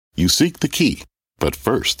You seek the key. But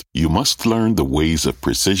first, you must learn the ways of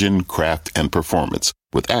precision, craft, and performance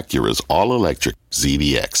with Acura's all-electric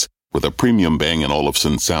ZDX. With a premium Bang &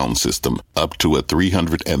 Olufsen sound system up to a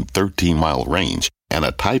 313-mile range and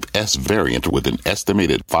a Type S variant with an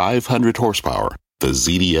estimated 500 horsepower, the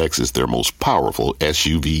ZDX is their most powerful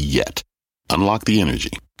SUV yet. Unlock the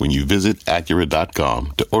energy when you visit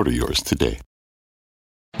Acura.com to order yours today.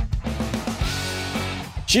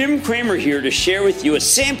 Jim Cramer here to share with you a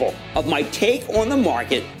sample of my take on the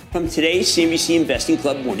market from today's CNBC Investing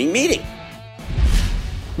Club morning meeting.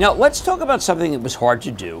 Now, let's talk about something that was hard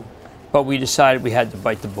to do, but we decided we had to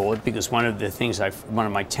bite the bullet because one of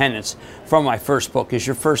my tenets from my first book is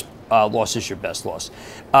your first loss is your best loss.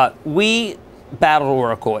 We battled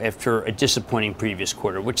Oracle after a disappointing previous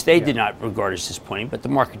quarter, which they did not regard as disappointing, but the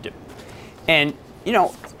market did. And,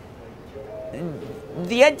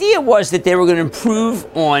 the idea was that they were going to improve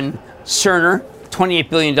on Cerner, $28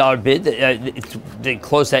 billion bid. They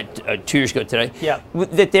closed that 2 years ago today. Yeah.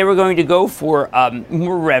 That they were going to go for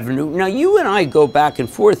more revenue. Now, you and I go back and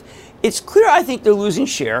forth. It's clear, I think, they're losing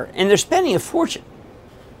share, and they're spending a fortune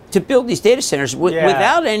to build these data centers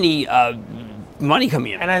without any money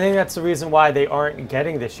coming in. And I think that's the reason why they aren't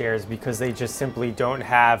getting the shares, because they just simply don't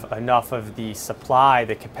have enough of the supply,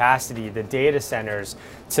 the capacity, the data centers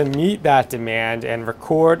to meet that demand and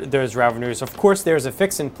record those revenues. Of course, there's a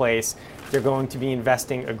fix in place. They're going to be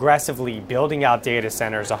investing aggressively, building out data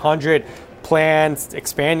centers, 100 plans,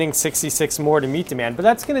 expanding 66 more to meet demand. But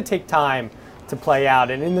that's going to take time to play out.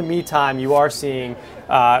 And in the meantime, you are seeing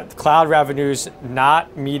cloud revenues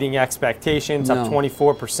not meeting expectations, up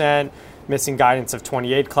 24%. Missing guidance of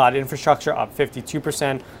 28%, cloud infrastructure up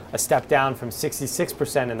 52%, a step down from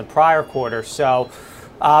 66% in the prior quarter. So,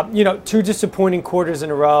 two disappointing quarters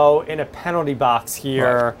in a row in a penalty box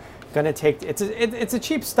here. Right. Going to take it's a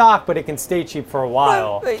cheap stock, but it can stay cheap for a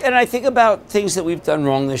while. And I think about things that we've done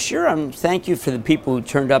wrong this year. Thank you for the people who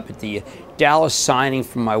turned up at the Dallas signing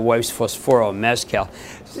from my wife's Fosforo Mezcal.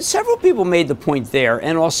 Several people made the point there,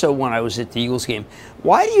 and also when I was at the Eagles game.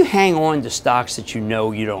 Why do you hang on to stocks that you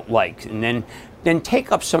know you don't like, and then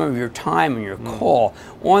take up some of your time and your call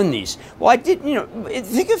on these? Well, I did,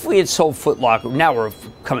 think if we had sold Foot Locker, now we're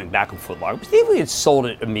coming back on Foot Locker, but think if we had sold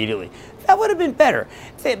it immediately, that would have been better.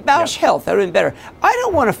 Bausch Health, that would have been better. I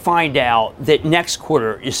don't want to find out that next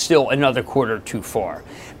quarter is still another quarter too far.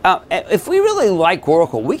 If we really like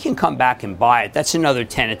Oracle, we can come back and buy it. That's another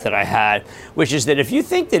tenet that I had, which is that if you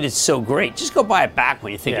think that it's so great, just go buy it back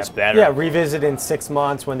when you think it's better. Yeah, revisit in 6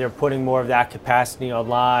 months when they're putting more of that capacity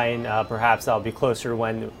online. Perhaps that'll be closer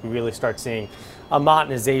when we really start seeing a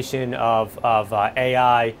monetization of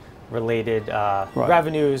AI-related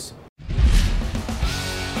revenues.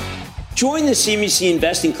 Join the CNBC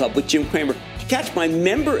Investing Club with Jim Cramer to catch my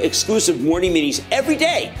member-exclusive morning meetings every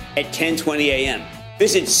day at 10:20 a.m.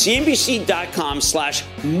 Visit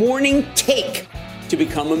cnbc.com/morning take to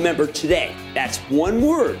become a member today. That's one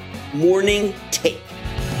word, morning take.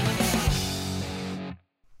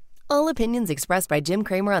 All opinions expressed by Jim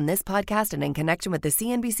Cramer on this podcast and in connection with the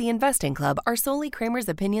CNBC Investing Club are solely Cramer's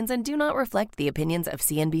opinions and do not reflect the opinions of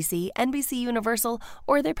CNBC, NBC Universal,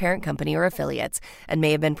 or their parent company or affiliates, and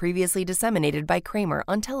may have been previously disseminated by Cramer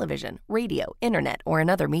on television, radio, internet, or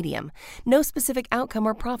another medium. No specific outcome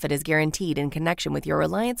or profit is guaranteed in connection with your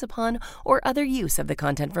reliance upon or other use of the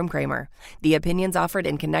content from Cramer. The opinions offered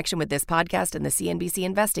in connection with this podcast and the CNBC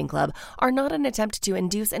Investing Club are not an attempt to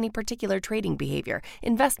induce any particular trading behavior,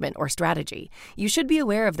 investment, or strategy. You should be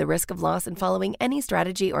aware of the risk of loss in following any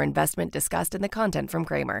strategy or investment discussed in the content from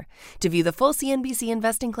Cramer. To view the full CNBC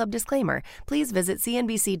Investing Club disclaimer, please visit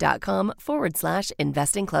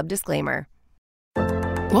cnbc.com/investing club disclaimer.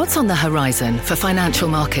 What's on the horizon for financial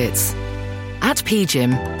markets? At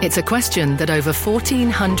PGIM, it's a question that over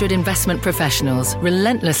 1,400 investment professionals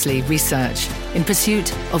relentlessly research in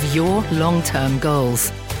pursuit of your long-term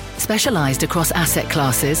goals. Specialized across asset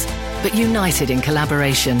classes, but united in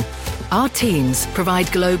collaboration, our teams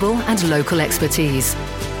provide global and local expertise.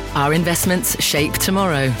 Our investments shape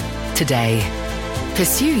tomorrow, today.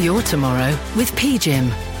 Pursue your tomorrow with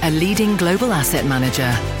PGIM, a leading global asset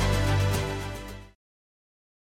manager.